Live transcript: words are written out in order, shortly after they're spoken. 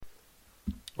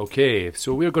Okay,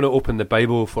 so we're going to open the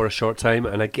Bible for a short time,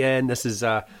 and again, this is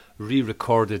a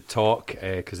re-recorded talk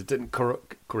because it didn't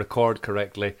record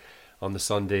correctly on the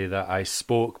Sunday that I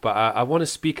spoke, but I want to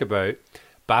speak about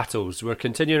battles. We're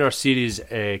continuing our series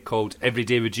called Every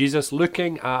Day with Jesus,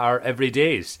 looking at our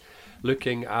everydays,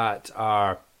 looking at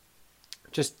our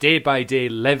just day-by-day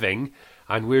living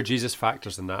and where Jesus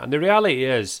factors in that. And the reality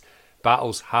is,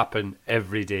 battles happen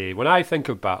every day. When I think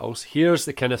of battles, here's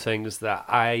the kind of things that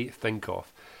I think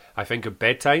of. I think of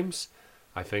bedtimes,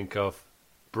 I think of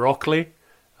broccoli,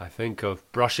 I think of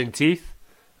brushing teeth,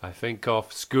 I think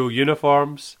of school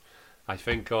uniforms, I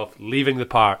think of leaving the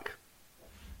park.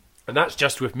 And that's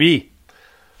just with me.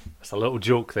 That's a little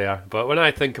joke there. But when I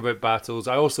think about battles,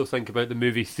 I also think about the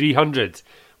movie 300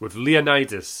 with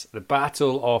Leonidas, the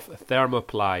Battle of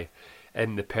Thermopylae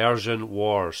in the Persian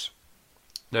Wars.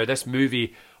 Now, this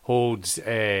movie holds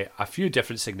a few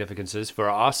different significances for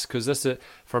us, because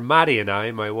for Maddie and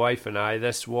I, my wife and I,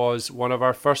 this was one of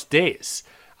our first dates,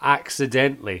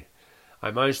 accidentally. I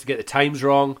managed to get the times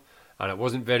wrong, and it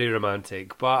wasn't very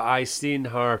romantic, but I seen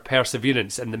her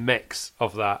perseverance in the mix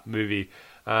of that movie,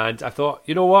 and I thought,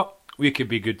 you know what, we could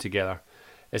be good together.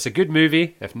 It's a good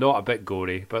movie, if not a bit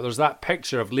gory, but there's that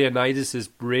picture of Leonidas'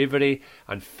 bravery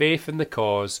and faith in the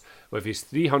cause with his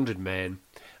 300 men,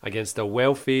 against a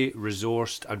wealthy,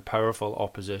 resourced and powerful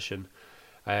opposition.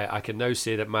 I can now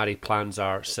say that Mary plans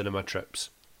our cinema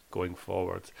trips going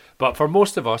forward. But for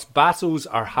most of us, battles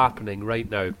are happening right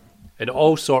now in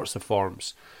all sorts of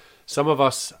forms. Some of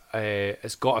us,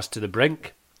 it's got us to the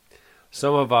brink.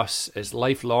 Some of us, it's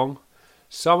lifelong.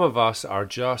 Some of us are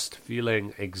just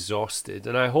feeling exhausted.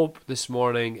 And I hope this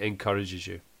morning encourages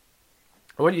you.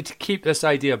 I want you to keep this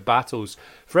idea of battles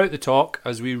throughout the talk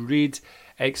as we read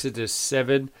Exodus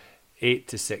 7,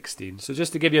 8-16. So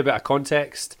just to give you a bit of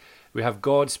context, we have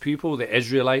God's people, the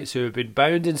Israelites, who have been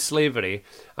bound in slavery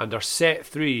and are set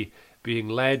free, being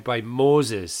led by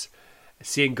Moses,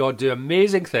 seeing God do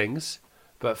amazing things,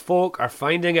 but folk are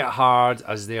finding it hard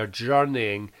as they are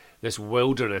journeying this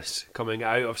wilderness coming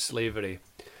out of slavery.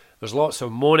 There's lots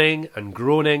of moaning and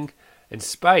groaning in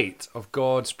spite of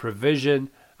God's provision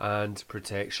and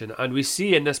protection. And we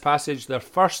see in this passage their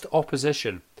first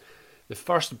opposition, the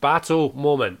first battle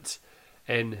moment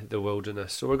in the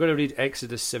wilderness. So we're going to read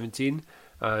Exodus 17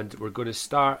 and we're going to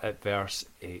start at verse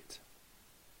 8.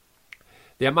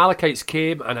 The Amalekites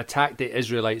came and attacked the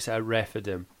Israelites at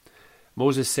Rephidim.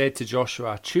 Moses said to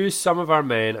Joshua, "Choose some of our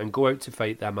men and go out to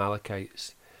fight the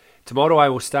Amalekites. Tomorrow I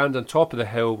will stand on top of the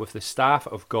hill with the staff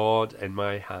of God in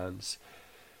my hands."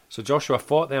 So Joshua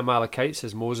fought the Amalekites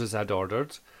as Moses had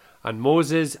ordered, and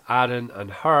Moses, Aaron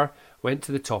and Hur went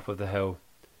to the top of the hill.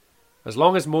 As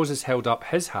long as Moses held up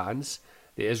his hands,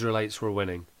 the Israelites were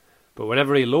winning. But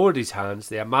whenever he lowered his hands,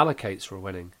 the Amalekites were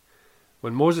winning.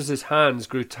 When Moses' hands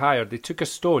grew tired, they took a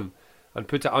stone and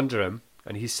put it under him,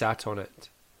 and he sat on it.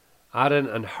 Aaron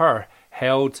and Hur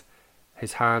held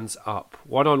his hands up,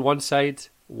 one on one side,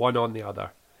 one on the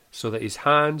other, so that his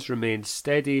hands remained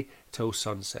steady till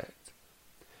sunset.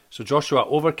 So Joshua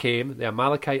overcame the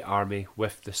Amalekite army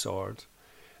with the sword.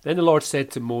 Then the Lord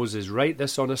said to Moses, "Write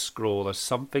this on a scroll as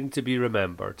something to be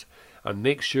remembered, and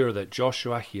make sure that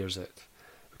Joshua hears it,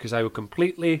 because I will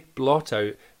completely blot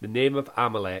out the name of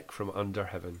Amalek from under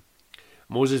heaven."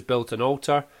 Moses built an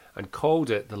altar and called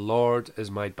it "The Lord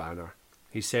is my banner."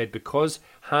 He said, "Because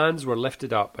hands were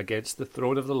lifted up against the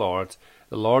throne of the Lord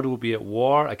will be at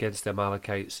war against the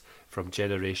Amalekites from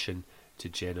generation to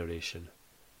generation."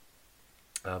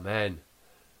 Amen.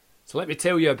 So let me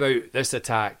tell you about this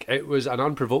attack. It was an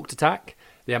unprovoked attack.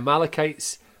 The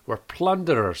Amalekites were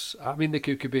plunderers. I mean, they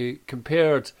could be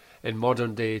compared in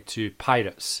modern day to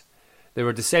pirates. They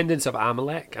were descendants of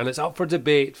Amalek, and it's up for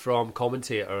debate from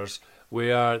commentators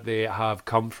where they have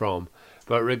come from.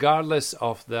 But regardless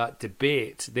of that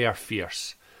debate, they are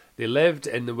fierce. They lived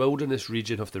in the wilderness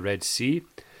region of the Red Sea,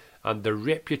 and their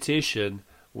reputation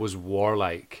was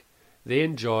warlike. They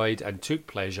enjoyed and took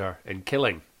pleasure in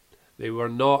killing. They were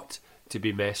not to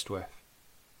be messed with.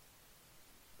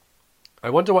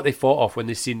 I wonder what they thought of when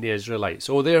they seen the Israelites.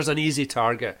 Oh, there's an easy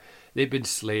target. They've been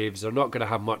slaves. They're not going to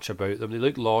have much about them. They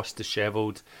look lost,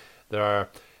 dishevelled. They're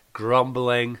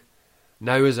grumbling.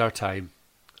 Now is our time.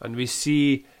 And we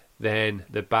see then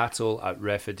the battle at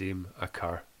Rephidim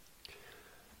occur.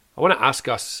 I want to ask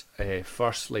us,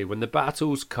 firstly, when the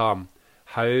battles come,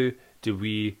 how do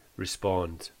we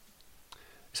respond?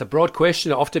 It's a broad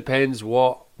question. It often depends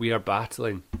what we are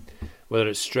battling, whether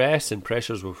it's stress and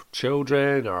pressures with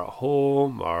children, or at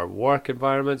home, our work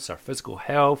environments, our physical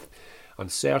health,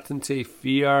 uncertainty,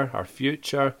 fear, our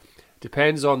future.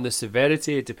 Depends on the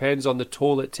severity, it depends on the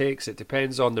toll it takes, it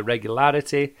depends on the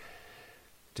regularity.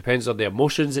 Depends on the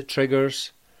emotions it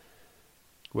triggers,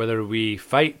 whether we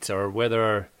fight or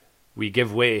whether we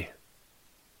give way.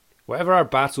 Whatever our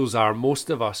battles are, most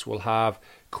of us will have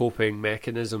coping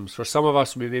mechanisms. For some of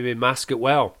us, we maybe mask it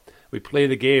well. We play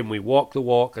the game, we walk the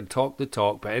walk and talk the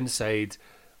talk, but inside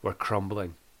we're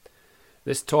crumbling.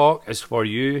 This talk is for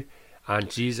you, and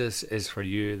Jesus is for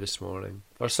you this morning.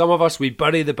 For some of us, we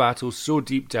bury the battles so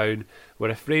deep down, we're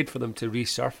afraid for them to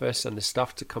resurface and the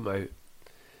stuff to come out.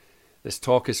 This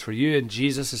talk is for you, and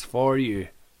Jesus is for you.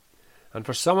 And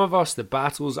for some of us, the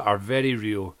battles are very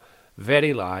real,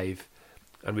 very live,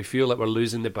 and we feel like we're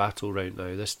losing the battle right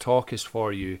now. This talk is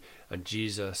for you, and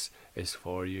Jesus is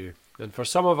for you. And for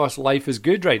some of us, life is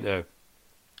good right now.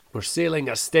 We're sailing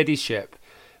a steady ship.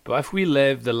 But if we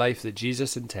live the life that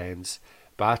Jesus intends,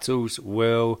 battles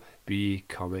will be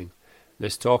coming.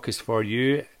 This talk is for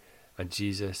you, and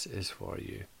Jesus is for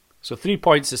you. So 3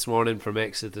 points this morning from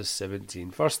Exodus 17.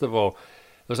 First of all,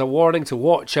 there's a warning to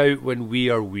watch out when we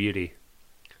are weary.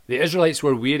 The Israelites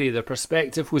were weary, their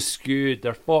perspective was skewed,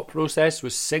 their thought process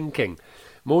was sinking.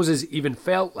 Moses even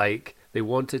felt like they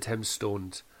wanted him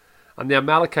stoned. And the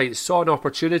Amalekites saw an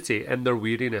opportunity in their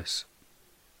weariness.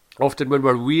 Often when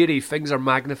we're weary, things are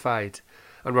magnified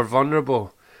and we're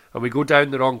vulnerable and we go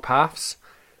down the wrong paths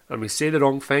and we say the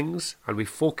wrong things and we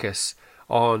focus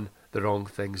on the wrong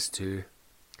things too.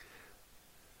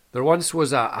 There once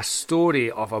was a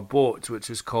story of a boat which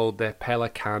was called the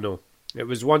Pelicano. It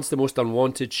was once the most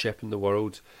unwanted ship in the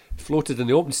world. It floated in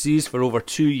the open seas for over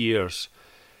 2 years.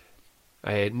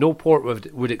 No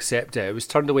port would accept it. It was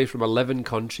turned away from 11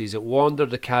 countries. It wandered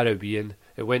the Caribbean.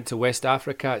 It went to West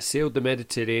Africa. It sailed the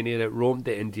Mediterranean. It roamed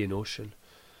the Indian Ocean.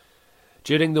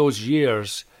 During those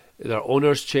years, their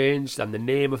owners changed and the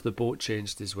name of the boat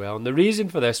changed as well. And the reason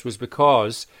for this was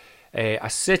because a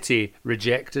city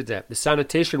rejected it. The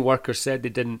sanitation workers said they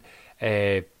didn't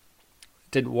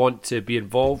want to be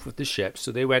involved with the ship,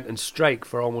 so they went on strike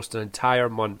for almost an entire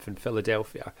month in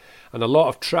Philadelphia. And a lot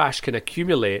of trash can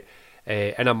accumulate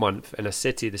in a month in a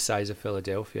city the size of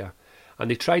Philadelphia.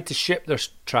 And they tried to ship their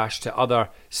trash to other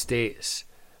states,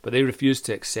 but they refused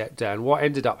to accept it. And what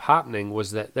ended up happening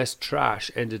was that this trash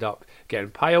ended up getting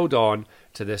piled on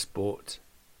to this boat,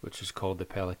 which was called the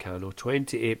Pelicano.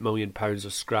 28 million pounds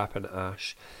of scrap and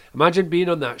ash. Imagine being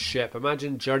on that ship.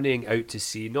 Imagine journeying out to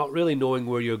sea, not really knowing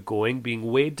where you're going, being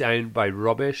weighed down by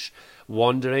rubbish,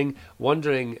 wondering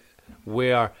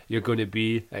where you're going to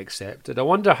be accepted. I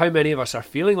wonder how many of us are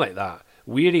feeling like that,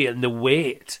 weary in the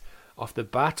weight of the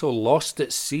battle, lost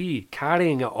at sea,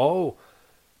 carrying it all.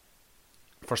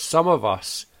 For some of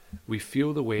us, we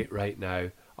feel the weight right now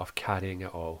of carrying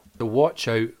it all. So watch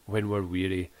out when we're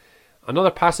weary. Another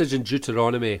passage in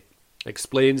Deuteronomy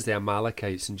explains the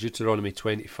Amalekites in Deuteronomy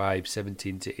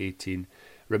 25:17-18.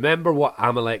 Remember what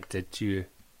Amalek did to you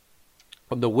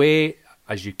on the way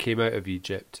as you came out of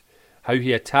Egypt, how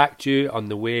he attacked you on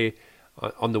the way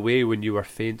when you were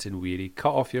faint and weary,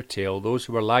 cut off your tail, those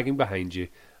who were lagging behind you,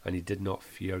 and he did not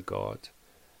fear God.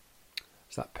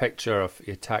 It's that picture of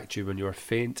he attacked you when you were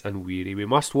faint and weary. We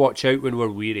must watch out when we're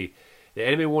weary. The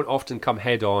enemy won't often come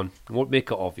head on, won't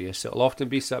make it obvious. It'll often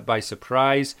be by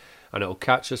surprise, and it'll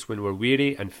catch us when we're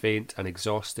weary and faint and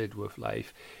exhausted with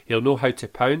life. He'll know how to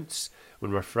pounce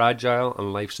when we're fragile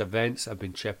and life's events have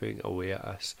been chipping away at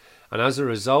us. And as a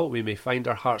result, we may find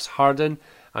our hearts harden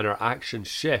and our actions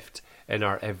shift in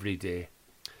our everyday.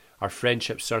 Our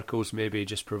friendship circles maybe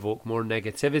just provoke more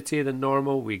negativity than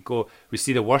normal. We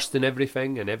see the worst in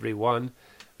everything and everyone.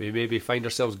 We maybe find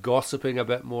ourselves gossiping a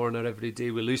bit more in our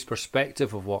everyday. We lose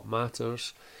perspective of what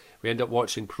matters. We end up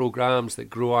watching programs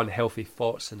that grow unhealthy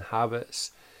thoughts and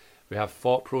habits. We have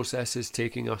thought processes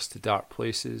taking us to dark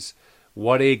places.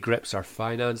 Worry grips our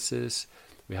finances.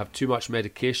 We have too much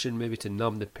medication maybe to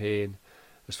numb the pain.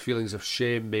 There's feelings of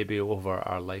shame maybe over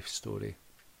our life story.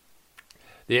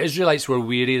 The Israelites were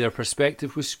weary, their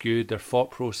perspective was skewed, their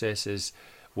thought processes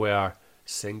were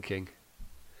sinking.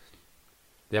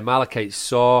 The Amalekites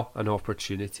saw an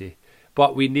opportunity,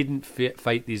 but we needn't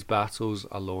fight these battles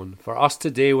alone. For us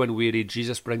today, when weary,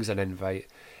 Jesus brings an invite.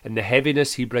 In the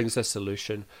heaviness, he brings a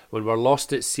solution. When we're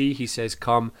lost at sea, he says,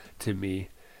 "Come to me."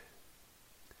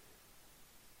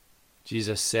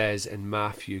 Jesus says in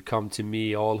Matthew, "Come to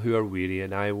me, all who are weary,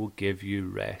 and I will give you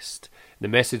rest." The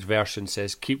Message version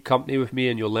says, "Keep company with me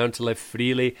and you'll learn to live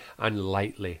freely and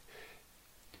lightly."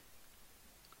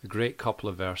 A great couple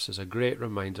of verses, a great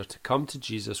reminder to come to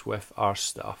Jesus with our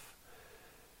stuff.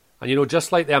 And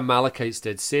just like the Amalekites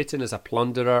did, Satan is a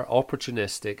plunderer,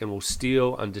 opportunistic, and will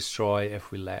steal and destroy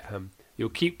if we let him. He'll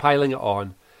keep piling it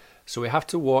on. So we have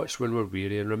to watch when we're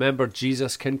weary and remember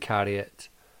Jesus can carry it.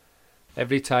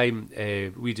 Every time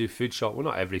we do food shop, well,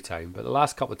 not every time, but the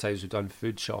last couple of times we've done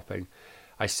food shopping,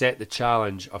 I set the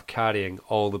challenge of carrying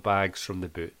all the bags from the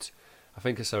boot. I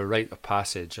think it's a rite of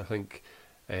passage. I think,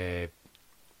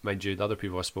 mind you, the other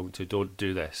people I've spoken to don't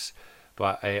do this,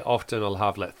 but often I'll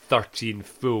have like 13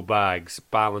 full bags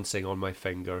balancing on my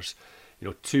fingers,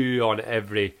 2 on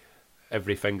every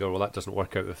finger. Well, that doesn't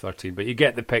work out with 13, but you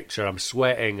get the picture. I'm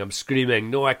sweating, I'm screaming,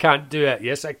 no, I can't do it.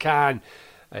 Yes, I can.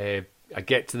 I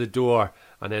get to the door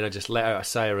and then I just let out a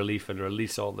sigh of relief and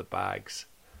release all the bags.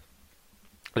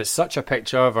 And it's such a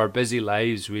picture of our busy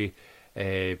lives. We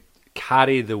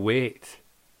carry the weight.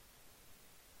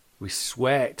 We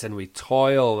sweat and we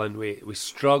toil and we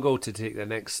struggle to take the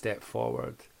next step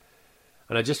forward.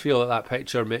 And I just feel that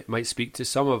picture might speak to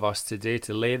some of us today,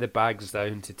 to lay the bags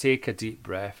down, to take a deep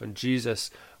breath. And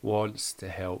Jesus wants to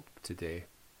help today.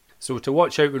 So to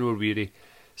watch out when we're weary.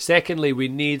 Secondly, we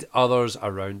need others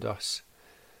around us.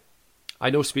 I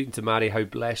know, speaking to Mary, how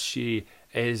blessed she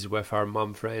is with her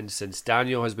mum friends since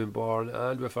Daniel has been born,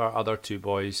 and with our other 2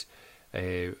 boys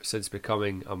since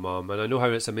becoming a mum. And I know how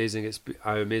amazing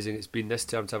it's been this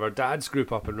term to have our dad's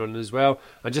group up and running as well,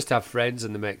 and just to have friends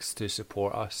in the mix to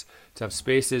support us, to have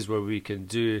spaces where we can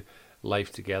do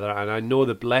life together. And I know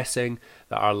the blessing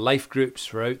that our life groups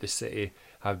throughout the city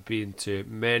have been to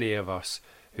many of us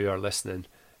who are listening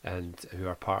and who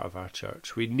are part of our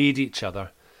church. We need each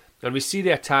other. And we see the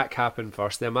attack happen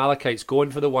first. The Amalekites going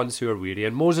for the ones who are weary.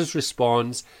 And Moses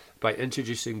responds by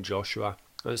introducing Joshua.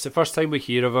 And it's the first time we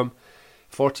hear of him.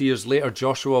 40 years later,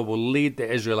 Joshua will lead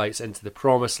the Israelites into the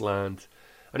promised land.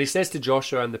 And he says to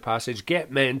Joshua in the passage, get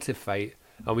men to fight.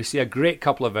 And we see a great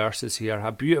couple of verses here,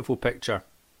 a beautiful picture.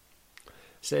 It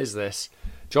says this,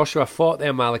 Joshua fought the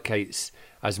Amalekites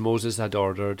as Moses had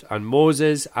ordered. And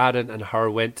Moses, Aaron and Hur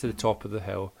went to the top of the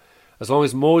hill. As long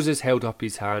as Moses held up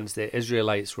his hands, the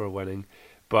Israelites were winning.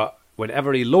 But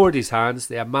whenever he lowered his hands,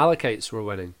 the Amalekites were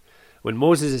winning. When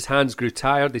Moses' hands grew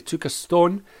tired, they took a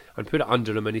stone and put it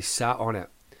under him, and he sat on it.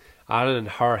 Aaron and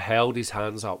Hur held his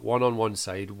hands up, one on one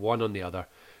side, one on the other,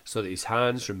 so that his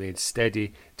hands remained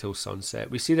steady till sunset.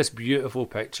 We see this beautiful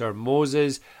picture,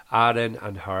 Moses, Aaron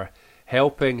and Hur,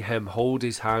 helping him hold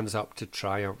his hands up to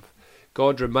triumph.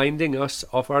 God reminding us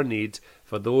of our need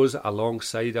for those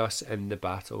alongside us in the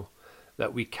battle,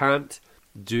 that we can't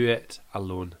do it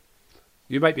alone.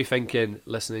 You might be thinking,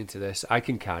 listening to this, I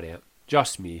can carry it,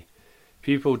 just me.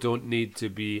 People don't need to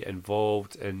be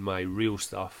involved in my real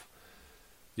stuff.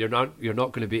 You're not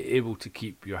going to be able to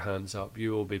keep your hands up.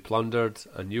 You will be plundered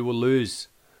and you will lose.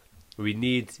 We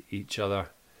need each other.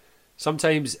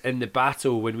 Sometimes in the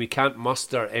battle, when we can't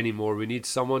muster anymore, we need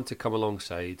someone to come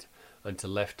alongside and to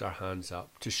lift our hands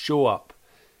up, to show up,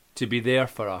 to be there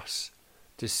for us,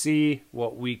 to see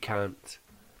what we can't.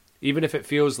 Even if it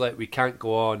feels like we can't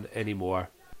go on anymore,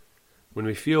 when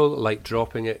we feel like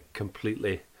dropping it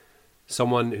completely,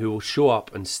 someone who will show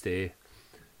up and stay.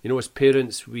 As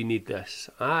parents, we need this.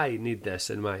 I need this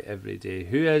in my everyday.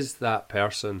 Who is that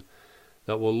person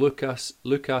that will look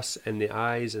us in the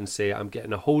eyes and say, I'm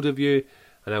getting a hold of you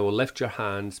and I will lift your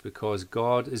hands because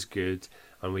God is good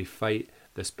and we fight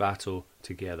this battle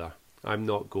together. I'm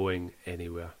not going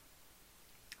anywhere.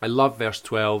 I love verse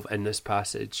 12 in this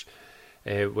passage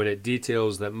when it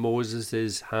details that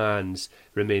Moses' hands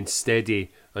remained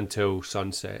steady until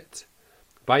sunset.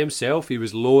 By himself, he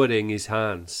was lowering his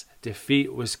hands.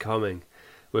 Defeat was coming.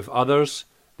 With others,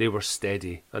 they were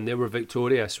steady and they were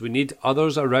victorious. We need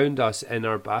others around us in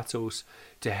our battles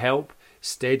to help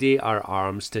steady our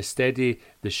arms, to steady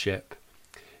the ship.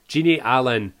 Jeannie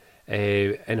Allen,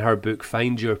 in her book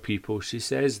Find Your People, she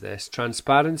says this: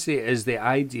 transparency is the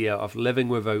idea of living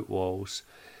without walls,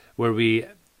 where we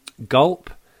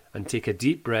gulp and take a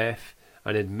deep breath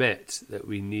and admit that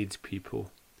we need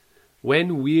people.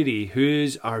 When weary,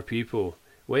 who's our people?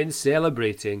 When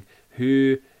celebrating,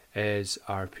 who is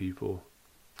our people?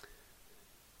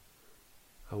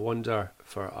 I wonder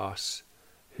for us,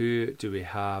 who do we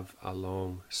have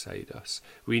alongside us?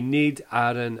 We need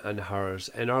Aaron and Hurs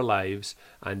in our lives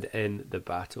and in the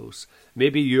battles.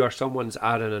 Maybe you are someone's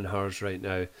Aaron and Hurs right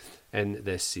now in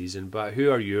this season, but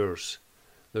who are yours?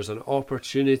 There's an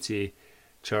opportunity,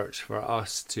 church, for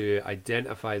us to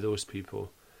identify those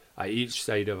people at each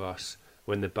side of us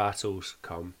when the battles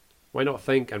come. Why not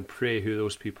think and pray who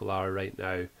those people are right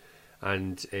now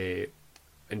and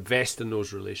invest in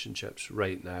those relationships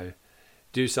right now.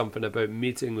 Do something about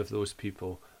meeting with those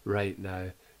people right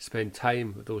now. Spend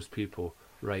time with those people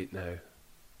right now.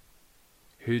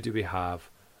 Who do we have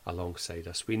alongside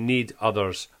us? We need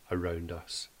others around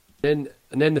us. And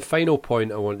then the final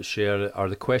point I want to share, or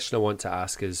the question I want to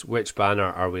ask, is which banner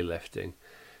are we lifting?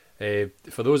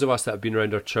 For those of us that have been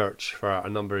around our church for a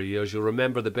number of years, you'll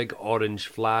remember the big orange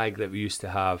flag that we used to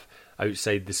have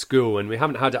outside the school, and we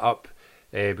haven't had it up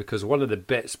because one of the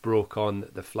bits broke on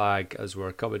the flag as we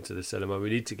were coming to the cinema. We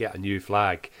need to get a new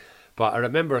flag. But I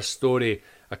remember a story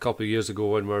a couple of years ago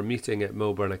when we were meeting at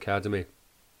Milburn Academy,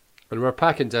 and we were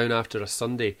packing down after a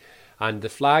Sunday, and the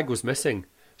flag was missing.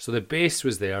 So the base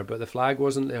was there, but the flag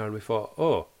wasn't there, and we thought,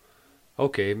 oh,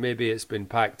 okay, maybe it's been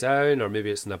packed down, or maybe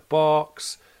it's in a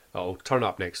box. It'll turn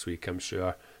up next week, I'm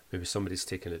sure. Maybe somebody's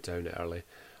taken it down early.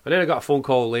 And then I got a phone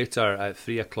call later at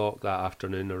 3 o'clock that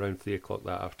afternoon, around 3 o'clock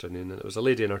that afternoon, and it was a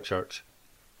lady in our church.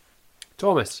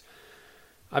 Thomas,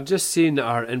 I've just seen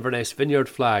our Inverness Vineyard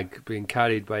flag being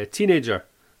carried by a teenager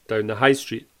down the high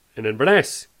street in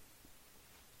Inverness.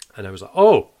 And I was like,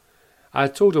 oh. I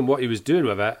told him what he was doing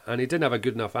with it, and he didn't have a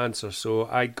good enough answer, so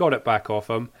I got it back off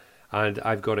him, and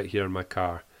I've got it here in my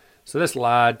car. So this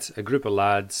lad, a group of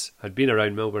lads, had been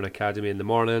around Milburn Academy in the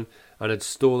morning and had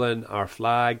stolen our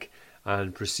flag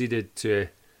and proceeded to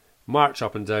march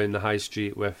up and down the high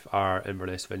street with our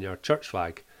Inverness Vineyard church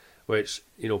flag, which,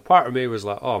 part of me was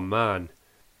like, oh man,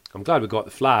 I'm glad we got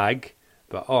the flag,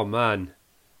 but oh man,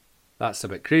 that's a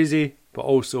bit crazy. But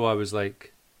also I was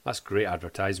like, that's great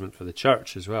advertisement for the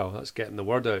church as well. That's getting the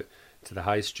word out to the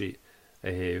high street.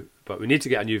 But we need to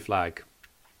get a new flag.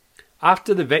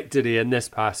 After the victory in this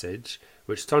passage,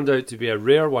 which turned out to be a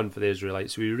rare one for the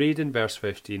Israelites, we read in verse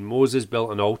 15, Moses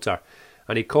built an altar,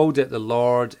 and he called it, "The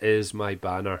Lord is my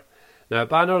banner." Now, a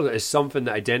banner is something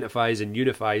that identifies and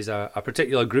unifies a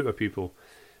particular group of people.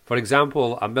 For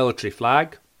example, a military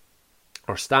flag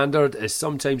or standard is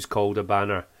sometimes called a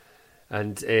banner.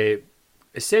 And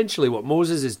essentially what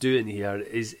Moses is doing here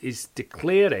is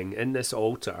declaring in this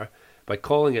altar, by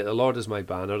calling it, "The Lord is my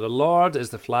banner," the Lord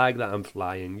is the flag that I'm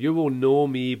flying. You will know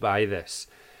me by this.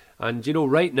 And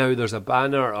right now there's a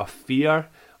banner of fear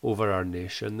over our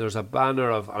nation. There's a banner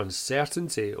of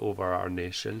uncertainty over our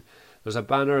nation. There's a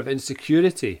banner of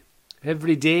insecurity.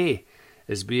 Every day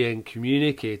is being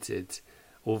communicated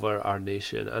over our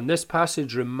nation. And this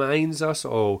passage reminds us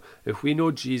all, if we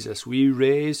know Jesus, we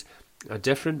raise a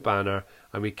different banner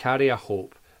and we carry a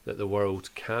hope that the world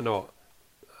cannot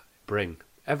bring,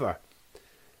 ever.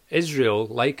 Israel,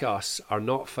 like us, are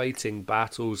not fighting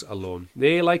battles alone.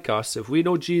 They, like us, if we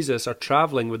know Jesus, are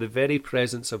travelling with the very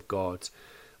presence of God.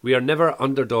 We are never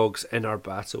underdogs in our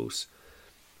battles.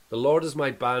 The Lord is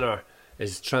my banner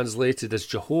is translated as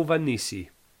Jehovah Nissi.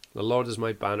 The Lord is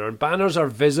my banner. And banners are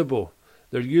visible.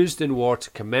 They're used in war to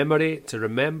commemorate, to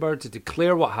remember, to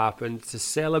declare what happened, to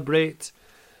celebrate.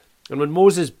 And when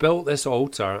Moses built this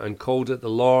altar and called it "The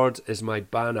Lord is my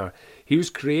banner," he was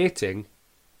creating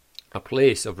a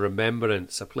place of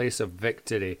remembrance, a place of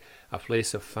victory, a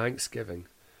place of thanksgiving.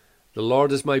 The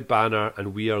Lord is my banner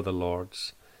and we are the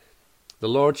Lord's. The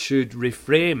Lord should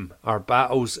reframe our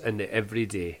battles in the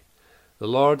everyday. The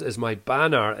Lord is my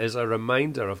banner is a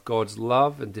reminder of God's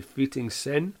love in defeating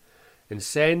sin and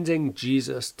sending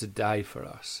Jesus to die for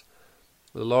us.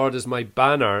 The Lord is my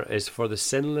banner is for the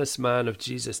sinless man of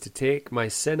Jesus to take my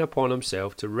sin upon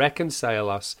himself to reconcile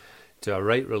us to a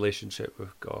right relationship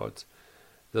with God.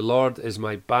 The Lord is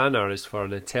my banner is for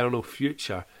an eternal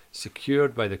future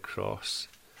secured by the cross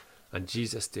and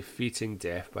Jesus defeating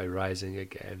death by rising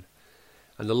again.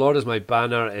 And the Lord is my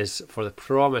banner is for the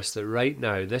promise that right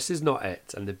now this is not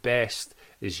it and the best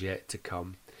is yet to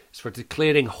come. It's for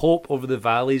declaring hope over the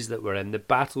valleys that we're in, the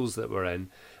battles that we're in,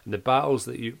 and the battles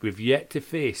that we've yet to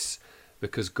face,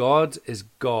 because God is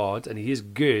God and he is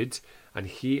good, and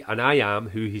I am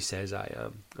who he says I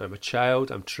am. I'm a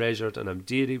child, I'm treasured, and I'm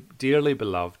dearly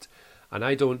beloved, and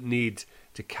I don't need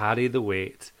to carry the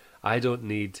weight. I don't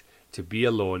need to be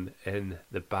alone in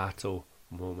the battle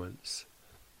moments.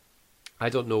 I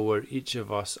don't know where each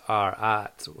of us are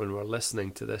at when we're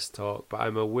listening to this talk, but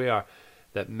I'm aware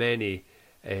that many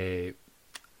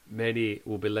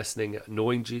will be listening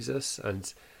knowing Jesus,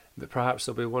 and perhaps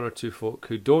there'll be one or two folk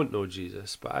who don't know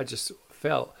Jesus, but I just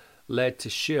felt led to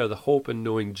share the hope in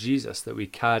knowing Jesus that we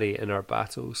carry in our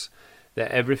battles,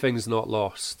 that everything's not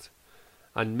lost.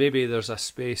 And maybe there's a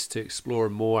space to explore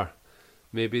more.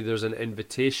 Maybe there's an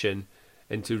invitation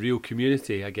into real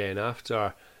community again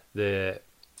after the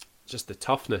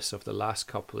toughness of the last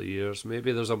couple of years.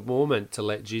 Maybe there's a moment to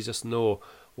let Jesus know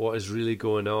what is really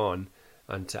going on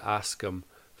and to ask him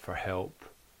for help.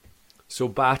 So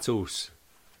battles,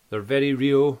 they're very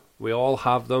real. We all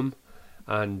have them,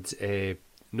 and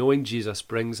knowing Jesus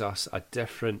brings us a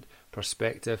different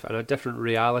perspective and a different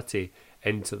reality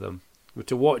into them. We're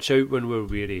to watch out when we're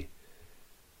weary.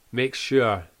 Make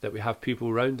sure that we have people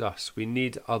around us. We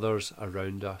need others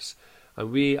around us.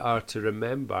 And we are to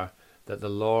remember that the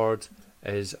Lord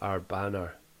is our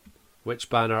banner. Which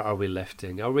banner are we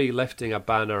lifting? Are we lifting a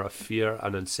banner of fear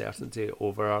and uncertainty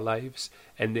over our lives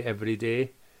in the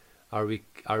everyday? Are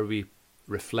we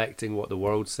reflecting what the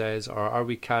world says, or are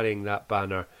we carrying that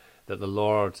banner that the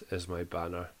Lord is my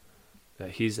banner,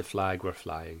 that He's the flag we're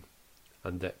flying,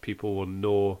 and that people will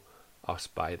know us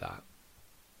by that?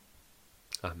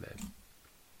 Amen.